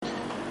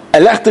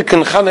Electric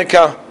and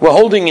Chanukah, we're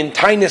holding in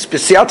Tainus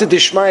B'Siyata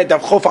Dishmaya Daf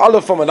Chof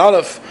Aleph from an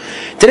Aleph.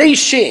 Today's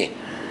Shir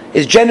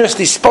is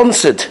generously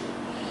sponsored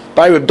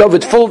by Reb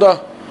David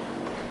Fulda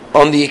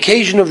on the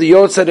occasion of the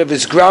Yortzeit of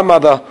his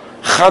grandmother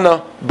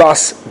Chana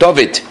Bas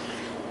David.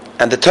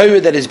 And the Torah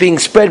that is being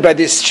spread by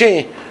this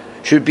Shir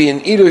should be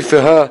an Ilui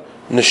for her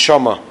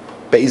Neshama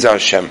Be'ezah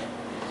Hashem.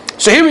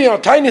 So here we are,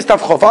 Tainus Daf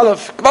Chof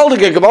Aleph,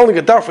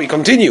 Gewaldige Daf. We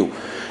continue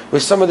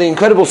with some of the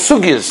incredible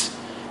sugyas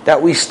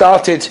that we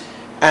started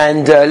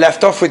and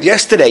left off with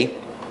yesterday,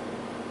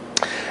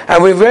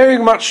 and we're very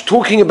much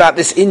talking about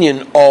this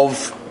inyan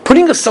of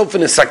putting yourself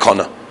in a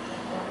sakana,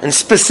 and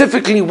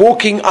specifically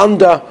walking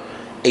under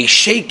a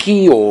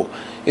shaky or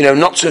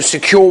not so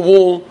secure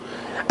wall.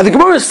 And the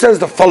Gemara says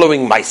the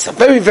following Maisa,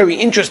 very very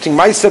interesting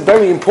Maisa,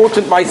 very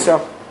important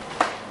Maisa,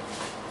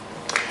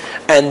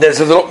 and there's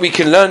a lot we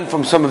can learn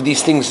from some of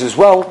these things as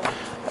well.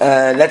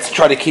 Let's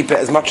try to keep it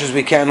as much as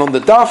we can on the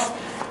daf.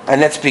 And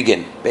let's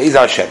begin.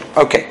 Be'ezah Hashem.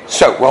 Okay,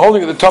 so we're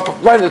holding at the top,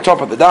 right at the top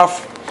of the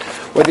daf,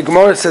 where the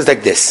Gemara says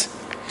like this: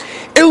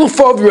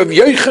 Ilfav Rav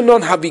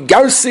Yochanan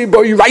havigarsi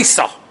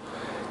boiraisa.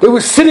 They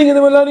were sitting and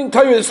they were learning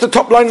Torah. It's the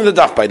top line of the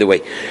daf, by the way.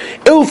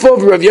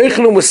 Ilfav Rav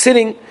Yochanan was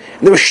sitting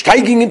and they were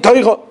steiging in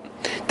Torah.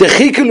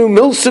 Dechikelu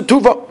milsa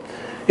tuva.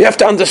 You have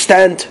to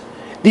understand,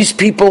 these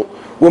people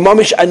were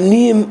mamish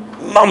aniyim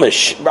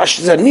mamish.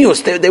 Rashi says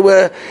aniyos.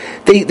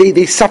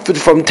 They suffered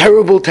from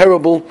terrible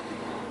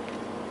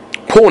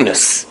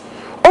poorness.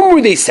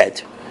 Omru, they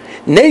said,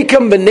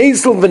 Neikam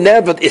v'nezel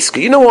v'nevad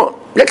iska. You know what?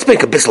 Let's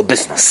make a bissel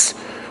business.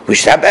 We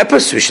should have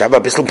epis, we should have a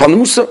bissel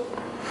panusa.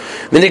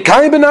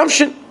 V'nekai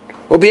b'navshin.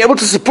 We'll be able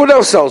to support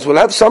ourselves. We'll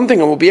have something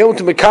and we'll be able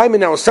to mekayim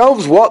in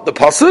ourselves. What? The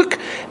pasuk?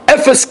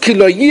 Efes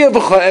kiloyeh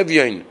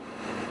v'cha'evyon.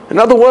 In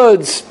other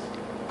words,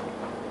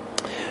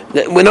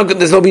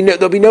 there'll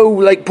be no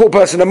like poor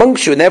person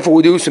amongst you, and therefore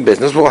we'll do some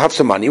business, we'll have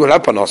some money, we'll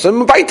have panos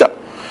and vaita.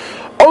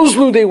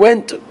 Oslo, they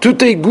went to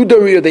the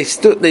Gudaria. They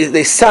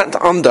sat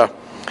under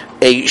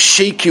a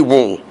shaky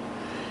wall.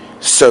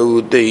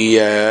 So the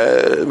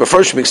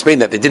Mepharshim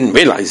explained that they didn't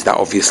realize that.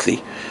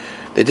 Obviously,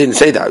 they didn't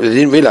say that. They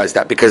didn't realize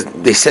that because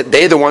they said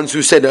they're the ones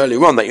who said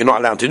earlier on that you're not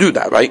allowed to do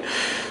that, right?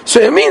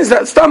 So it means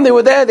that some they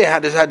were there. They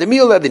had a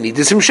meal there. They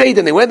needed some shade,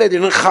 and they went there. They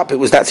didn't chap. It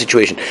was that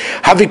situation.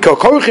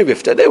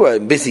 They were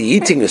busy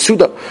eating a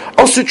suda.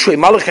 Also, two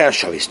Malachai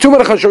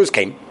Hasharis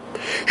came.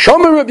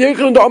 Shomer Rabbi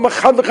Yochanan da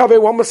Amachad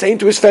v'Chavei, one was saying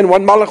to his friend,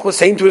 one Malach was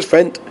saying to his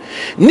friend,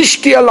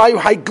 Nishti alayu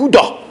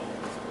haiguda.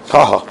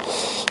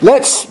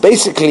 Let's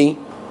basically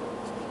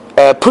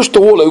push the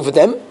wall over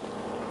them.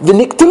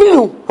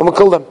 V'niktelinu, I'm going to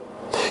call them.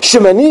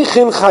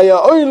 Shemanichin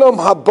chaya oilam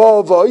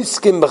haba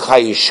v'oiskim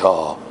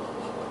b'chayisha.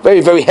 Very,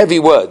 very heavy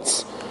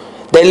words.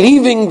 They're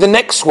leaving the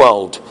next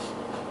world,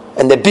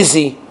 and they're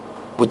busy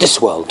with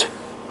this world.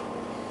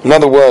 In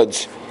other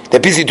words, they're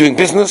busy doing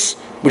business,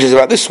 which is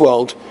about this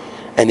world,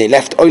 and they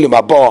left Olam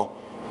Haba,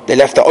 they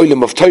left the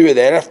Olam of Torah,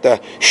 they left the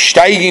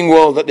steiging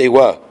world that they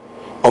were.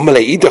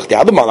 Omalei Idach, the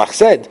other Malach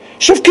said,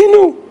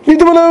 Shavkinu, leave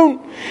them alone.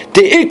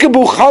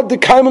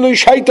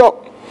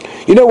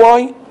 You know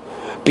why?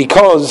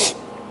 Because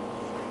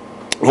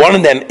one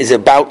of them is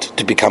about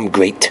to become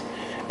great,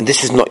 and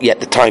this is not yet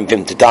the time for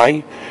him to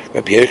die.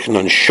 Rabbi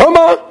Yochanan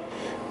Shama,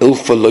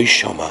 Ilfa loy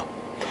Shama.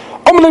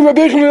 Omalei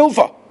Rabbi Yochanan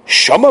Ilfa,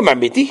 Shama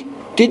Mamiti,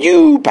 did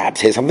you perhaps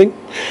hear something?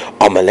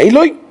 Omalei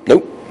loy,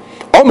 no.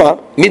 Oma,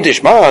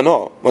 midishma,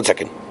 no. 1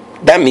 second.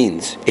 That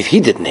means, if he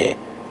didn't hear,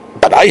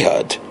 but I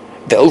heard,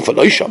 the Ulfa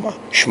Loy Shama,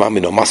 Shma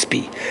Mino must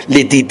be.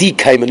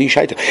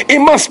 It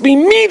must be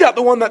me that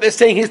the one that they're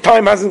saying his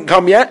time hasn't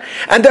come yet,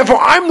 and therefore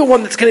I'm the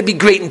one that's going to be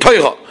great in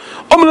Torah.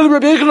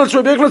 Rabbi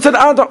Yochanan said,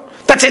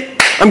 that's it.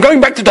 I'm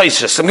going back to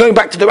Daisus. I'm going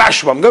back to the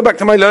Rashba. I'm going back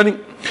to my learning.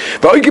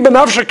 Rabbi Yochanan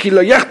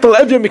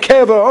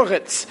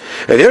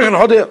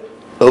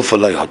Ulfa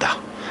Loy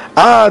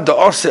Hada. The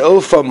Ose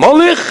Ulfa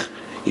Molich.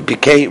 He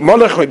became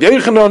Malach Rabbi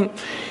Yochanan.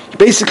 He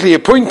basically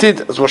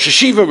appointed as Rosh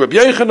Hashiva Rabbi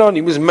Yochanan.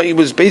 He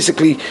was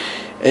basically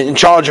in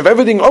charge of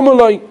everything.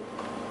 Omalai.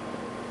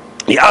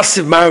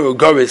 Yasiv Maru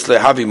Goris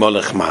Lehavi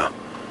Malach Ma.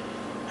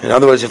 In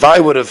other words, if I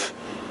would have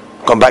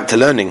gone back to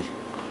learning,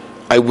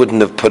 I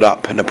wouldn't have put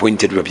up and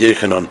appointed Rabbi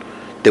Yochanan.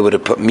 They would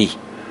have put me.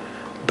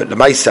 But the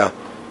Maisa,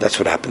 that's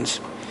what happens.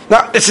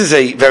 Now, this is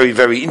a very,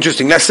 very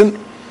interesting lesson.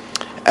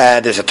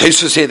 There's a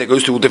Tosfos here that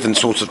goes through all different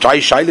sorts of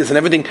shaylas and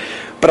everything.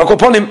 But I'll go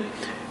upon him.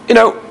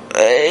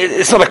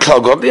 It's not a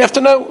clog up. You have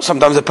to know,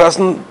 sometimes a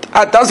person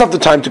does have the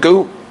time to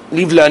go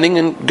leave learning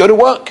and go to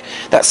work.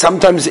 That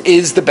sometimes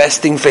is the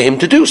best thing for him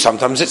to do.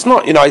 Sometimes it's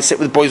not. I sit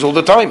with boys all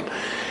the time,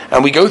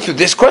 and we go through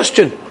this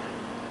question,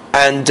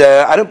 and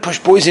I don't push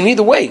boys in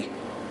either way.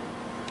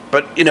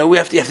 But you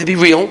have to be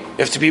real. You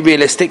have to be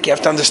realistic. You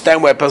have to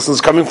understand where a person's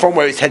coming from,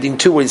 where he's heading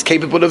to, what he's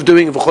capable of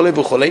doing.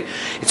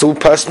 It's all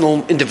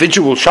personal,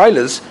 individual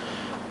shilas,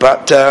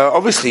 but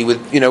obviously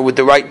with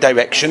the right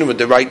direction, with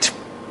the right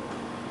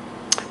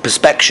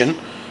perspection,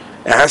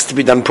 It has to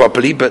be done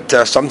properly, but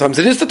sometimes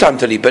it is the time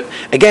to leave. But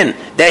again,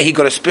 there he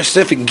got a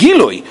specific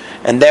gilui,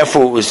 and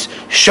therefore it was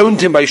shown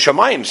to him by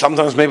Shamayim.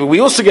 Sometimes maybe we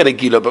also get a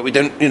gilui, but we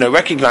don't,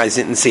 recognize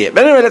it and see it.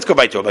 But anyway, let's go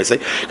back to what I say,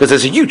 because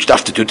there's a huge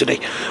stuff to do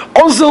today.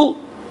 Ozil,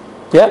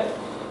 where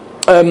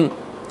am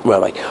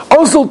I?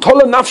 Ozil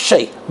tola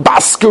nafshe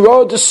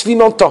baskara de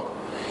svinota.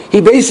 He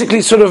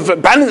basically sort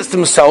of balanced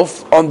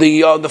himself on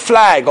the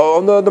flag or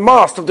on the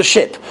mast of the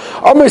ship.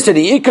 Is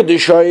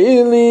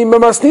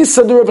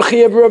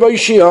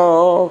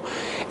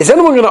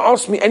anyone going to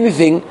ask me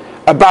anything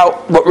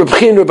about what Reb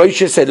Chia and Reb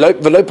Oshia said? And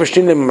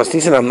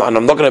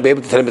I'm not going to be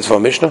able to tell him it's for a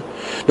Mishnah.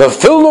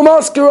 If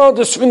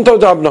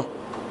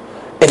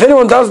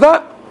anyone does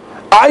that,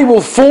 I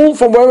will fall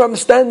from where I'm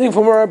standing,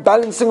 from where I'm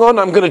balancing on.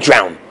 I'm going to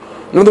drown.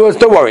 In other words,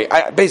 don't worry.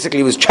 I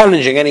basically was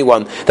challenging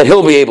anyone that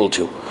he'll be able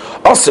to.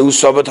 Also,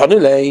 so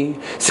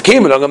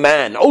came along a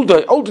man,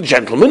 older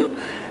gentleman,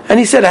 and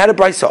he said, I had a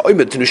brisa.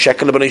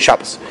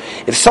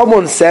 If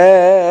someone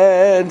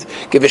said,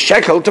 give a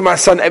shekel to my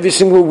son every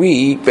single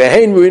week, but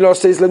really,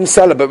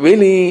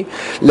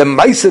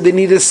 lemaisa they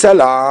need a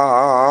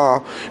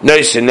seller. But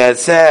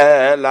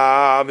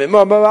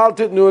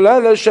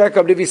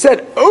if he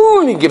said,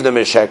 only give them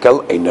a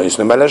shekel,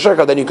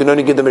 then you can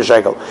only give them a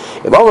shekel.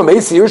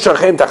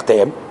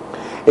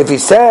 If he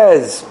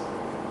says,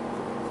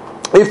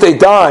 if they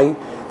die,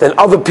 then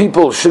other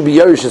people should be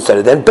Yerush instead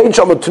of them. Bein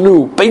shama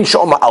tnu, bein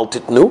shama al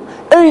titnu,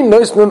 ein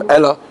noisnem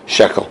ela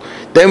shekel.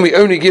 Then we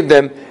only give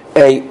them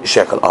a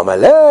shekel.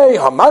 Amalei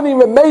hamani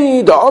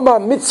remei da ama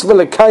mitzvah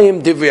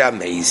lekayim divrei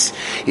hameis.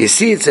 You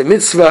see, it's a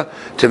mitzvah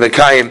to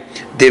mekayim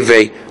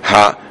divrei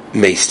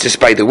hameis. Just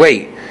by the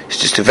way, it's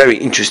just a very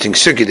interesting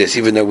sugya this,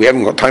 even though we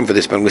haven't got time for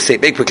this, but I'm going to say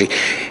it very quickly.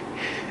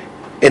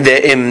 In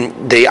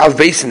the Av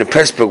Beis in the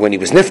Pressburg when he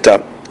was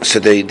nifta, so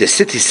the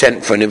city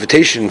sent for an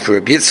invitation for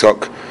Rabbi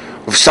Yitzchak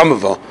of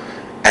Samovar,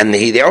 and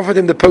they offered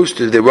him the post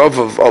to the Rav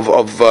of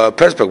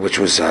Pressburg, which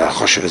was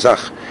Choshev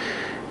Azach.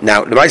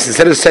 Now, the Mice,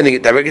 instead of sending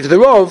it directly to the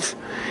Rav,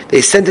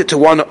 they sent it to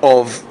one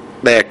of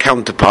their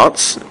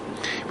counterparts,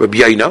 Rabbi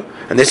Yaina,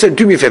 and they said,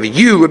 do me a favor,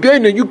 Rabbi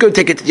Yaina, you go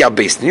take it to the Av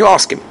Beis, and you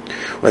ask him.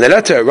 When the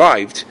letter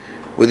arrived,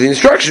 with the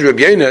instructions,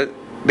 Rabbi Yaina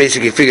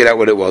basically figured out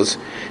what it was.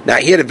 Now,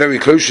 he had a very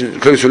close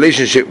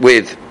relationship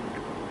with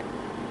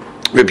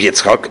Rabbi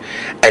Yitzchak,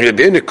 and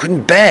Rabbi Yaina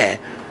couldn't bear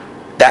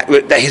that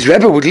his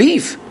Rebbe would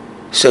leave.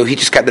 So he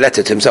just kept the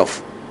letter to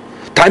himself.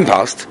 Time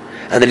passed,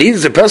 and the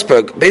leaders of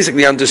Pressburg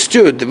basically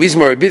understood the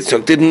reason why Rabbi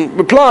Yitzchak didn't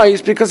reply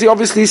is because he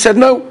obviously said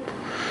no.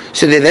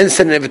 So they then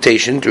sent an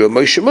invitation to a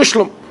Moshe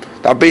Mushlam,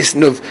 the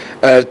basin of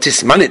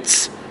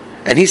Tismanitz,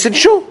 and he said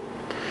sure.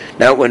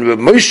 Now, when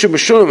Moshe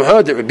Mushlam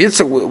heard that Rabbi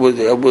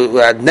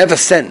Yitzchak had never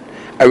sent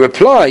a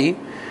reply,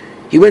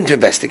 he went to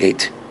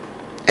investigate,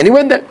 and he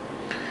went there.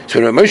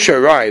 So when Moshe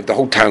arrived, the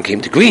whole town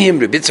came to greet him.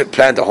 Rabbi Yitzchak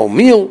planned a whole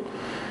meal.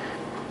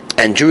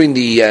 And during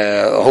the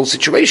whole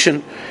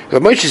situation,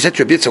 Rabbi Moshe said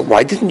to Rabbi Yitzchak,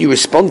 why didn't you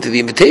respond to the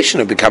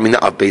invitation of becoming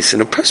the Av Beis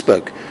of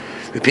Pressburg?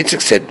 Rabbi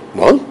Yitzchak said,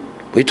 what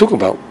are you talking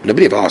about?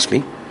 Nobody ever asked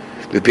me.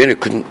 Rabbi Yaina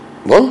couldn't,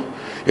 what?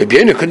 Rabbi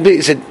Yaina couldn't be,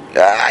 he said,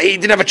 he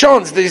didn't have a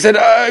chance. He said,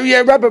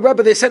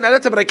 Rabbi, they sent a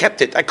letter, but I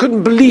kept it. I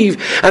couldn't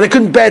believe, and I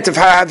couldn't bear to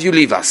have you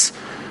leave us.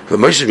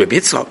 Rabbi Moshe said, Rabbi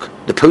Yitzchak,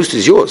 the post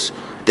is yours.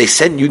 They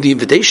sent you the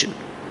invitation.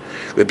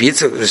 Rabbi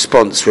Yitzchak's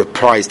response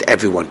surprised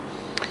everyone.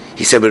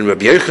 He said when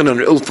Rabbi Yochanan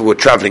and Ulfa were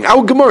traveling,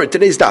 our Gemara,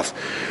 today's daf,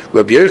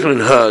 Rabbi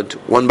Yochanan heard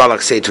one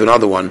Balak say to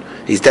another one,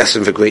 he's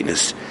destined for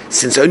greatness.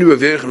 Since only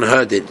Rabbi Yochanan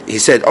heard it, he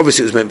said,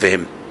 obviously it was meant for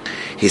him.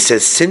 He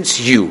says, since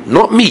you,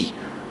 not me,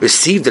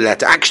 received the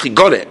letter, actually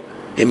got it,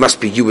 it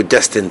must be you were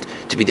destined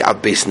to be the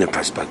Av Beis in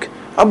Pressburg.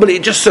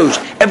 Unbelievable, it just shows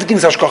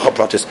everything's Hashgacha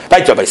Pratis.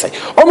 Right, Rabbi say,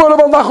 Omar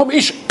Rav Nachum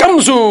Ish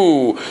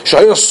Gamzu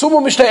Shayos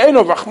Sumo Mishtei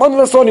Enov Rachman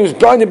V'Ason, he was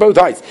blind in both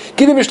eyes.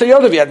 Kidim Mishtei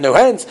Yodov, he had no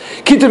hands.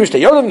 Kidim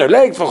Mishtei Yodov, no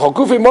legs.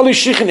 V'Chokufi Moli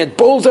Shichin, he had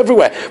balls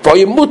everywhere.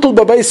 V'Oyemutul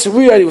Babei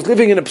Seruya, he was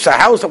living in a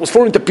house that was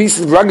falling to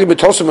pieces. Ragli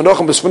B'Tosim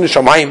Menochem B'Svun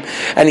Shamayim,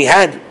 and he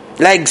had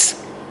legs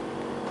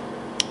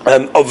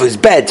of his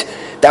bed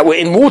that were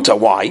in water.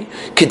 Why?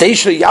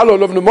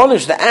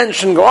 The ants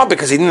shouldn't go up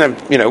because he didn't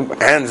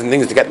have, hands and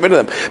things to get rid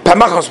of them.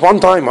 One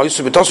time, big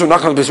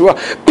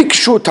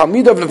sure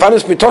Talmid of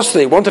Levanis Mitos,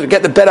 they wanted to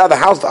get the bed out of the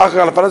house, to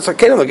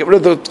get rid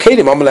of the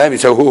Kelim. He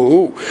said,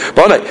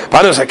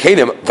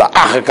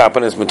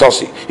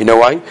 you know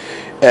why?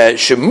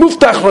 As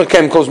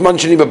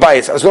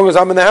long as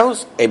I'm in the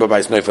house,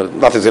 nothing's going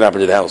to happen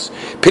to the house.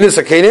 Pinas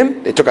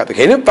HaKelim, they took out the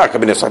Kelim,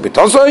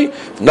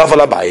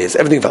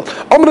 everything fell.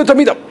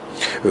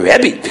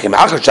 Rebbe became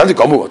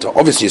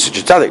obviously such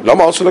a tzaddik. Well,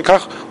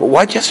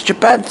 why do you have such a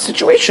bad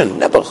situation?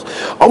 Never.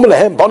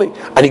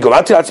 And he go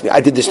out to me.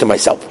 I did this to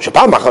myself. I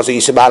was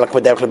going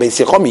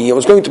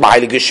to my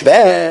heilige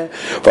Shver,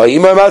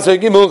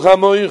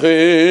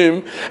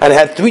 and I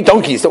had 3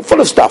 donkeys full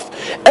of stuff.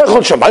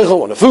 On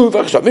food,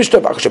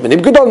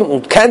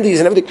 candies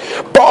and everything.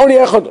 But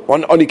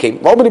only came.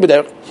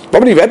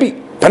 Rebbe.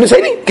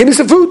 Panaseni, give me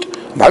some food.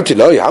 Okay,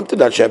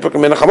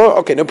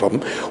 no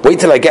problem. Wait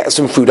till I get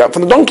some food out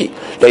from the donkey.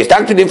 He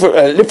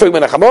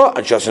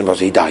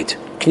died.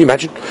 Can you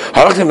imagine?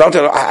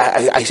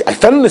 I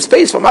fell on his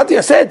face.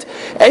 I said,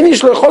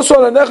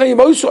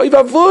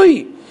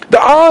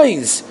 the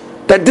eyes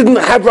that didn't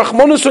have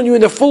Rachmanus on you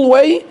in the full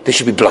way, they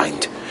should be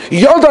blind.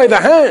 Yodai, the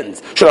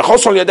hands, they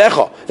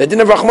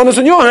didn't have Rachmanus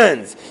on your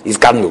hands, is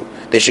Gadnu,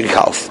 they should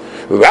cut off.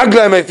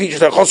 Raglai, my feet,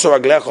 is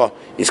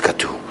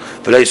Katu.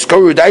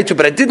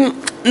 But I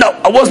didn't, no,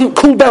 I wasn't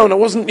cooled down, I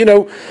wasn't,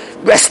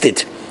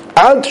 rested.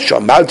 And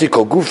Shamalti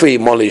Kogufi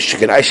Molish,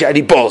 I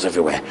had balls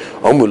everywhere.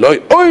 Omuloi,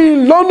 Oi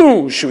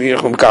Lanu,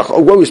 Shuichumkach, oh,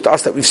 woe is to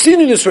us that we've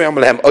seen you this way,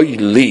 Amalhem, Oi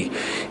Li,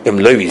 Im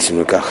Lovis in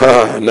Mukach.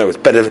 No, it's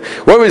better.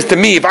 Woe is to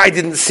me if I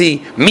didn't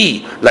see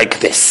me like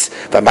this.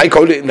 But my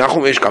call it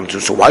Nachumish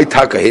Kamsu, so why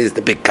Taka is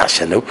the big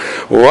kasha, no?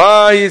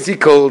 Why is he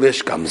called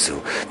Ish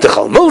Kamsu? The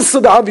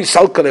Chalmulsa, the Avi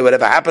Salkale,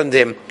 whatever happened to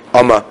him,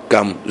 Ama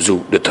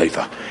Gamzu, the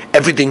Toifa.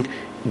 Everything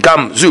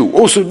Gamzu.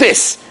 Also,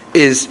 this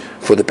is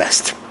for the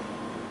best.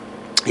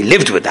 He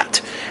lived with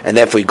that, and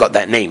therefore he got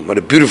that name. What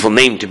a beautiful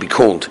name to be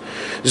called.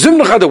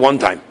 Zumnachada one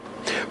time.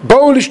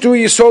 Ba'olishtu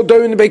Yisod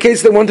do in the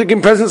case they want to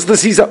give presents to the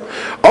Caesar.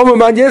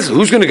 Man, yes,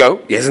 who's going to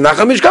go? Yes,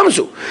 Nachamish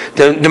Gamsu.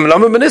 The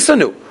Melama Benissa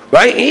knew.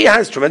 Right? He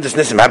has tremendous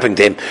nisim happening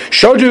to him.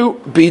 Shodu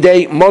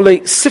bidei mole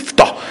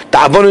sifta. The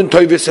avonin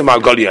toivis and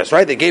margolias.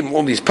 Right? They gave him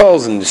all these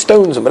pearls and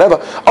stones and whatever.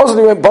 Also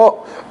they went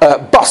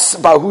bus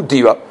bahu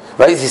dira.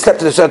 Right? He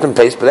slept at a certain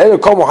place, but they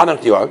come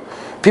hanak dira.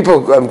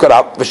 People got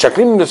up,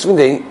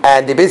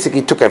 and they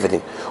basically took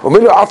everything.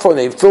 And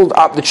they filled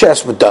up the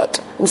chest with dirt.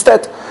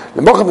 Instead,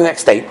 the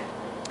next day,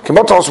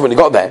 also when he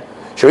got there,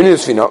 he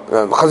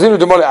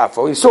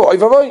saw,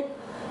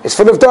 it's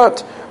full of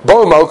dirt.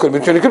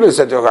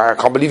 Said, I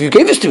can't believe you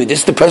gave this to me. This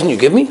is the present you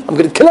give me? I'm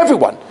going to kill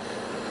everyone.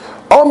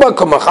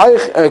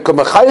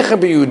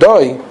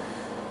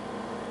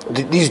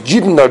 These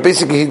Jidden are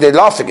basically, they're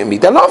laughing at me.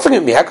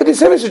 How could they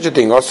say such a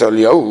thing?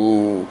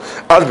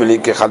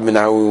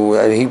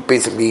 He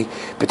basically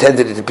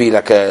pretended to be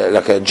like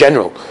a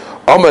general.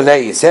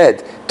 He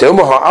said,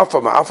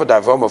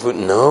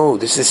 no,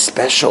 this is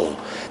special.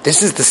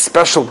 This is the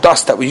special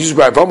dust that we use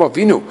by Avraham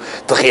Avinu.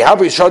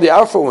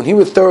 When he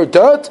would throw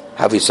dirt,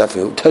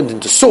 it turned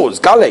into swords,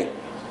 gale,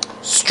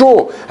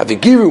 straw,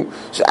 avigiru,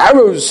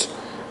 arrows,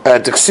 there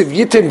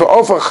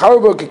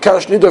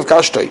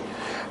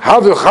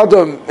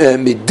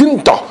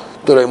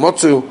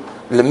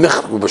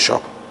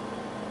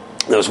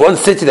was one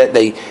city that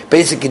they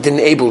basically didn't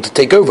able to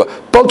take over.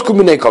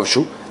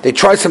 They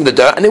tried some of the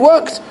dirt and it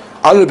worked.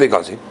 So they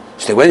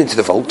went into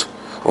the vault.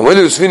 And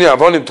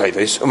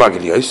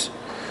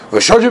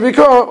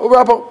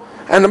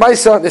the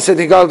Maisa, they said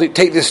they got to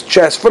take this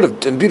chest full of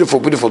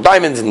beautiful, beautiful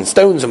diamonds and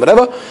stones and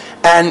whatever,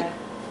 and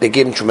they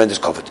gave him tremendous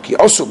comfort. When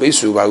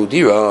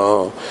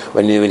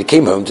he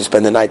came home to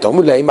spend the night,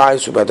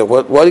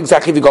 what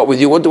exactly have you got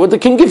with you? What did the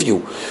king give you?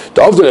 You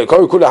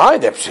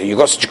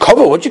got such a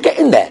cover. What did you get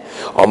in there?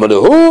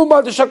 Whatever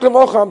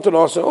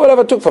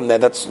I took from there,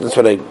 that's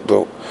what I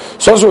brought.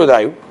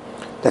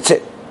 That's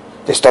it.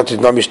 They started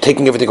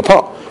taking everything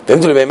apart.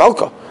 And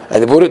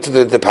they brought it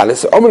to the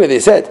palace. They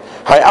said,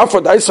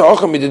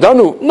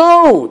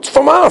 no, it's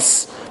from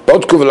us.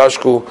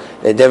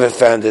 They never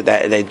found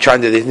that they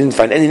didn't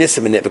find any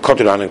nisim in it.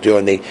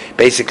 And they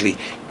basically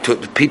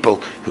took the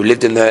people who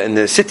lived in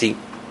the city,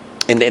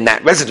 in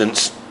that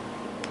residence,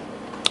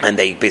 and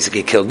they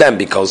basically killed them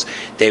because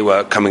they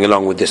were coming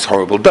along with this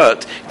horrible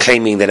dirt,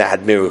 claiming that it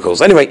had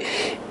miracles. Anyway,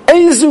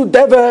 Ezu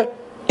Deva.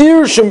 Right?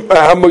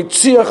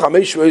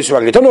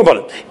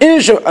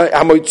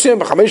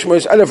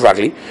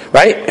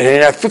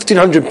 And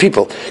 1,500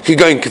 people could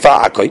go in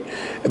Kifar Akoi.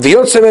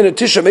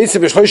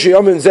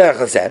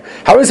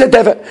 How is that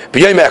Deva?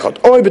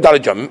 Oi Bedal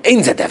Jam,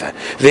 ain't that Deva?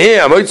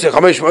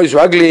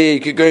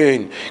 Could go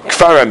in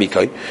Kfar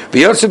Amikoi.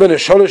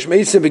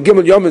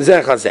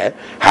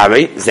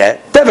 Harry Zeh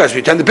Deva. As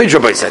we turn the page,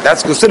 Rabbi said,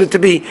 that's considered to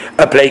be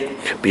a plague.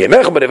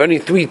 But if only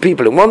 3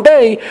 people in one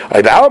day,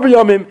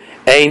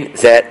 ain't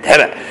that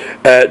Deva.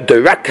 The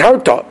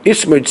Rakarta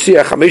Ismud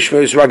Sia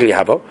Chamishmos Ragli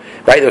Habo.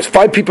 Right, there was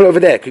 5 people over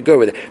there could go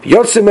with it.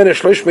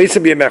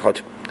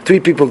 3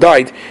 people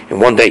died in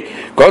one day.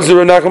 So he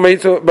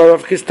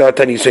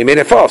made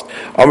a fast.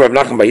 Amar Rav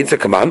Nachman Bayitza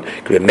Kaman.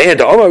 Meir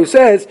the Omar who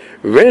says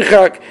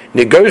Renchak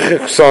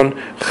Negoichech Son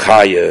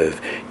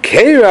Chayev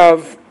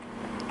Keirav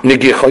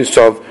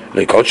Negichosov.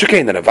 Then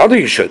Avada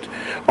you should.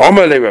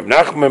 Omar le Rav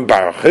Nachman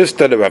Bar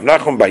Chisda le Rav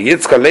Nachman Bar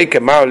Yitzchak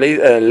Leike Mar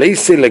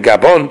Leisi le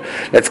Gabon.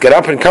 Let's get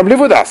up and come live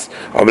with us.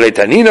 Omar le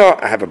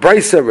Tanina, I have a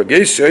brisa. Rav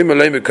Yossi Omer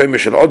le Mekoyim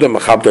Shel Odom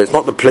Mechabed. It's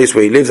not the place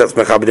where he lives. That's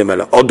Mechabed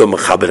Emela. Odom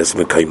Mechabed is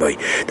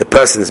Mekoyim. The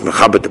person is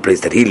Mechabed, the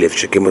place that he lives.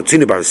 Shekim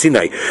Otzini Bar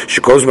Sinai.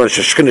 Shekozman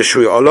Sheshchina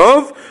Shui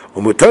Olov.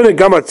 Umutone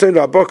gama tzel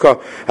aboka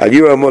al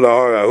yura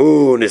mulahara.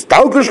 Who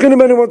nistalko shchina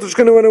menu want to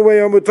shchina went away.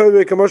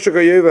 Umutone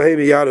kamashka yeva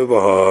hemi yaru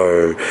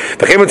v'har.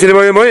 The came to the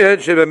moyed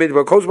sheva made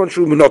by Kozman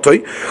shu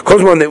munotoi.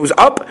 Kozman that was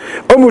up.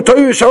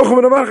 Umutone shalchum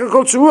and amach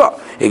kol tzua.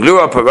 He blew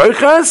up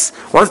peroichas.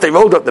 Once they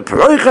rolled up the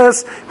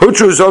peroichas,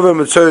 hutru zova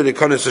mitzvah the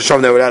konis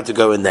hasham, they were allowed to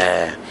go in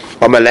there.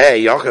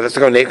 Amalei Yaakov, let's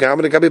go neik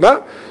amad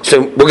kabiba.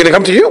 So we're going to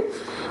come to you.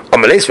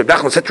 Amalei Reb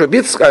Nachman said to Reb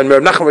Yitzchak, and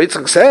Reb Nachman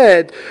Yitzchak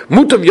said,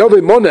 Mutav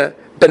Yavei Mona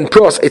ben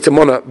Pros, it's a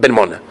Mona ben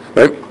Mona.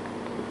 Right?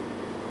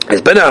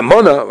 It's Ben a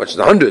Mona, which is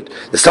 100,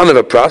 the son of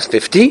a Pras,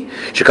 50.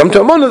 Should come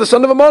to a Mona, the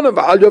son of a Mona.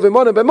 But Al Yavei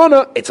Mona ben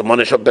Mona, it's a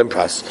Mona shop ben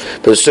Pras.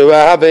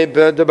 Pesua Habe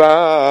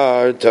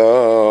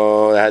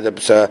Bedabarto. They had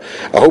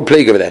a whole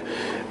plague over there.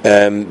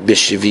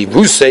 Bishivi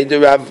Vusei the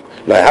Rav.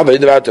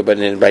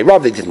 But by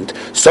Rav they didn't.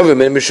 Some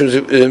men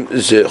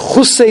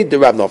Chusei the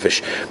Rav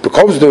Nofish.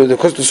 Because the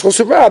Chus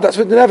of Rav, that's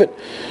what they didn't have it.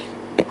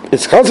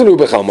 It's Chazanu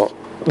Bechalma,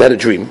 they had a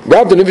dream.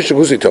 Rav the Nofish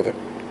Chusei Tovim.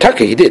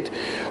 Taka, he did.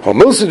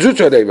 Milsa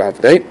Zutra they Rav,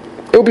 right?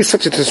 It would be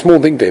such a small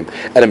thing to him.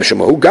 And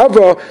Mishamahu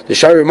Gavra, the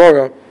Shari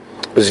Mora,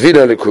 was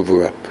Vida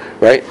Lekuvura,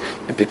 right?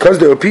 And because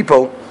there were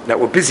people that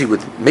were busy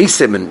with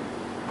Mesim and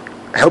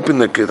helping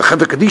the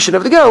Chevra Kadishan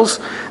of the girls,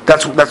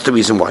 that's the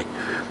reason why.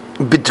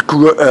 Bit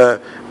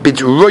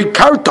Roy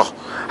Karta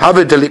have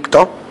a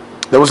delicta.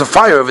 There was a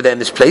fire over there in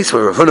this place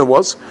where Ravuna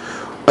was.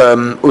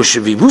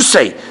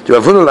 Ushivivusei the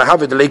Ravuna la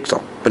have a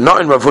delicta, but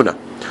not in Ravuna.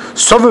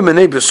 Sovim and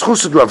neighbors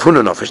schus to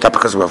Ravuna nofish. That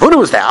because Ravuna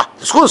was there.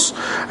 The schus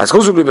as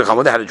schus will be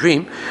become. They had a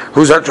dream.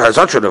 Who's actually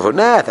Ravuna?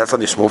 Nah, that's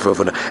only small for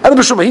Ravuna. And the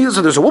Bishop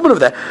so there's a woman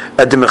over there.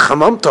 The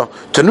mechamamta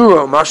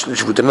tenura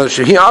mashlish with another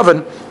shehi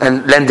oven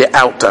and lend it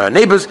out to her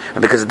neighbors.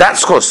 And because of that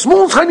schus,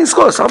 small tiny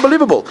schus,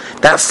 unbelievable.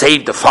 That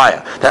saved the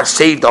fire. That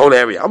saved the whole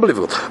area.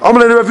 Unbelievable.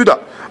 Amalei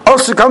Ravuda.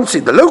 Also come see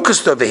the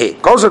locust over here.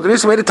 Goes out the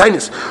made the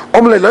tiniest.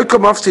 Amalei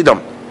lokum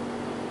afsidam.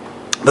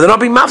 But they're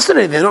not being mafsed,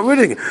 they're not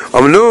reading.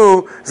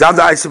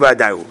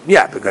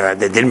 Yeah, because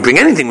they didn't bring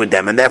anything with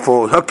them, and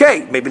therefore,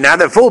 okay, maybe now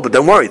they're full, but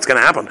don't worry, it's going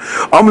to happen.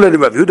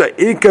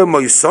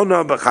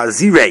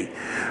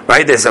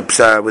 Right, there's a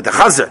with the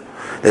chazer.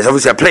 There's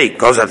obviously a plague.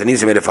 Goes out and needs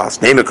to make a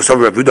fast. Name it because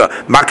over Rav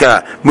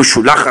Maka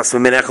mushulachas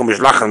v'menechel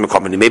mishlachas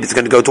mekomani. Maybe it's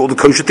going to go to all the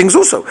kosher things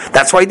also.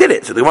 That's why he did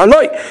it. So they want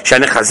loy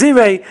shane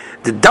chazirei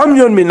the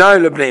damyon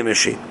minay lebnei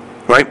meshi.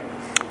 Right.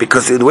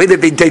 Because the way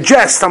that they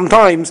digest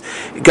sometimes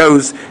it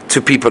goes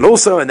to people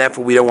also, and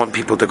therefore we don't want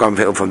people to come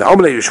from the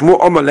Amalei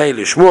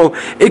Lishmuel,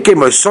 Ike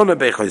Mosona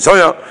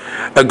Bechozoya,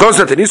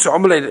 Gozat and Isu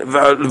Amalei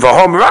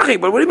Vahom Rachi.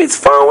 But what do you mean it's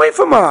far away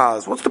from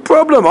us? What's the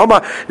problem?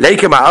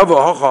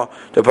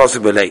 The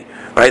possible right?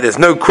 There's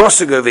no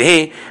crossing over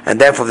here,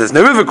 and therefore there's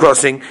no river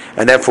crossing,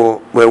 and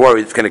therefore we're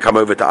worried it's going to come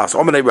over to us.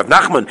 Amalei Rav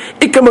Nachman,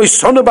 Ike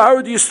Mosona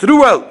Ba'arad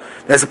Yisruel.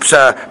 There's a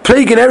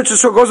plague in Eretz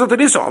Yisrael. Gozat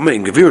and Isu Amalei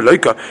Gevir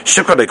Loika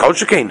Shekha Lekol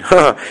Shekain.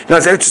 Now,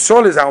 Eretz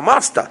Yisrael is our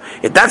master.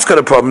 If that's got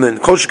a problem, then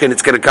Kol Sheken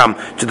it's going to come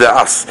to the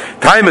us.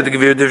 Time to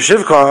give you the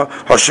Shivka,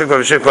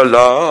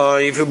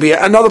 if it will be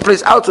another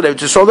place out of Eretz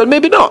Yisrael, then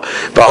maybe not.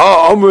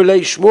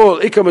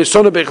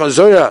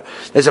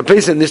 There's a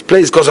place in this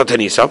place, Gozat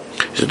Tenisa.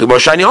 So the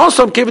Moshani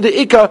also gave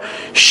the Ika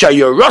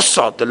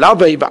Shayarasa, the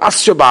Lavei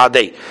Ba'asya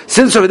Ba'adei.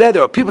 Since over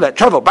there are people that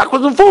travel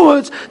backwards and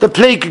forwards, the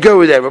plague could go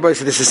over there. Rabbi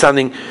said this is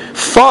sounding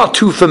far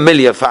too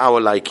familiar for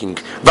our liking.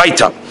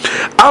 Vaita.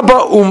 Abba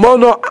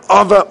Umono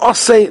Ava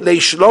Osei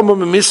Leishlomo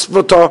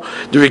Misvota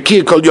the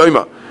Rikia called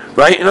Yoma.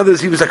 Right? In other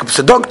words, he was like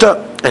a doctor,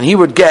 and he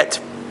would get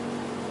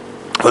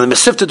from the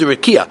Mesivta the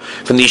Rikia,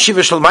 from the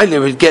Yeshiva Shalmaili, he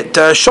would get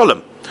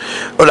Sholem.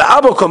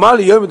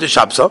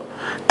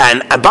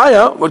 And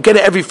Abaya would get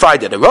it every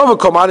Friday. The Rava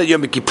Komala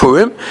Yom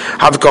Kippurim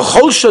have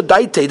Kacholsha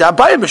Daite the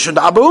Abaya Mishun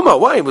the Abuma.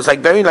 Why? It was like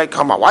very like,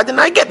 come on, why didn't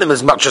I get them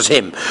as much as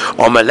him?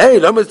 Or Malay,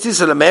 you're not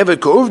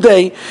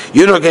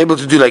able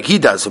to do like he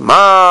does.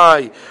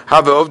 My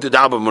have of the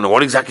Abuma.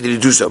 What exactly did he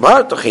do so?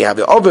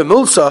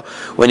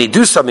 When he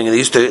do something, and they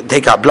used to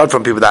take out blood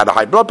from people that had a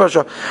high blood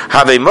pressure.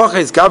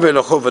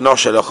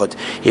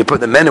 He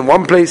put the men in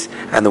one place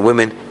and the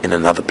women in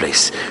another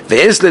place.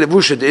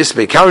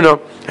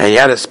 And he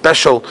had a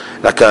special,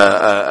 like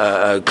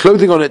a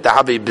clothing on it that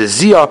have a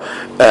bezia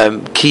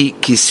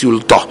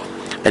kisulta,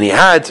 and he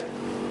had,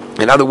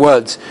 in other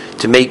words,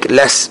 to make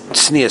less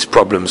sneers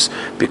problems,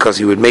 because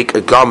he would make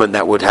a garment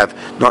that would have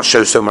not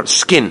show so much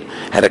skin,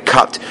 had a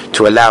cut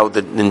to allow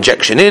the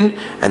injection in,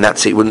 and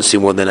that's it wouldn't see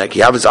more than like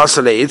he have his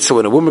asalei. So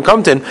when a woman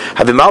comes in,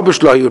 have him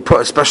albushla, he would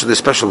put this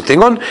special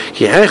thing on.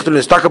 He hechtel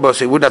in stakabos,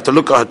 so he wouldn't have to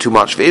look at her too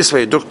much. For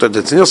Israel, doctor and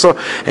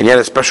he had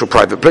a special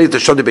private place. The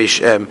shodebe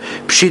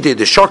pshide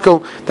the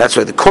shekel, that's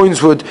where the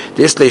coins would.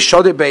 The islay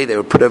shodebe, they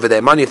would put over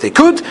their money if they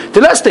could.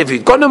 The last day, if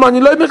you'd got no money,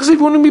 he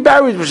wouldn't be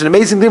buried, which is an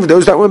amazing thing for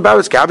those that weren't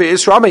buried.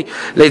 Israel,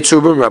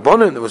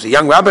 Rabbanon, there was a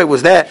young rabbi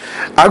was there,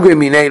 Agri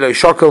Minei Lo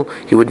Shokel,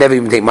 he would never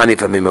even take money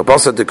from him.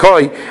 Basa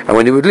Dekoi, and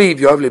when he would leave,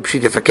 Yoav Le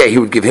Pshita Fakeh, he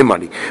would give him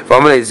money.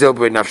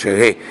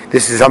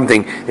 This is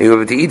something, he was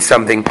able to eat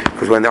something,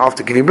 because when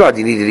after giving blood,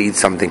 he needed to eat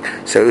something.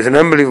 So it was an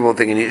unbelievable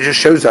thing, and it just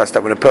shows us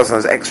that when a person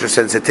has extra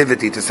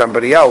sensitivity to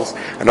somebody else,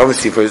 and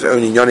obviously for his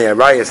own Inyonei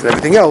Arayas and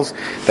everything else,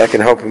 that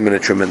can help him in a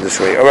tremendous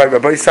way. Alright,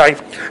 Rabbi Sai,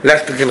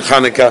 let's begin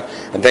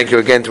Chanukah, and thank you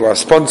again to our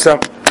sponsor.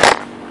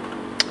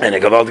 And a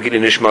gewaltige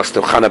Nishmas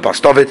to Chana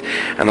Bastovit,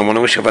 and I want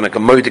to wish you a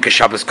Moedike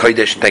Shabbos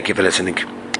Kodesh, and thank you for listening.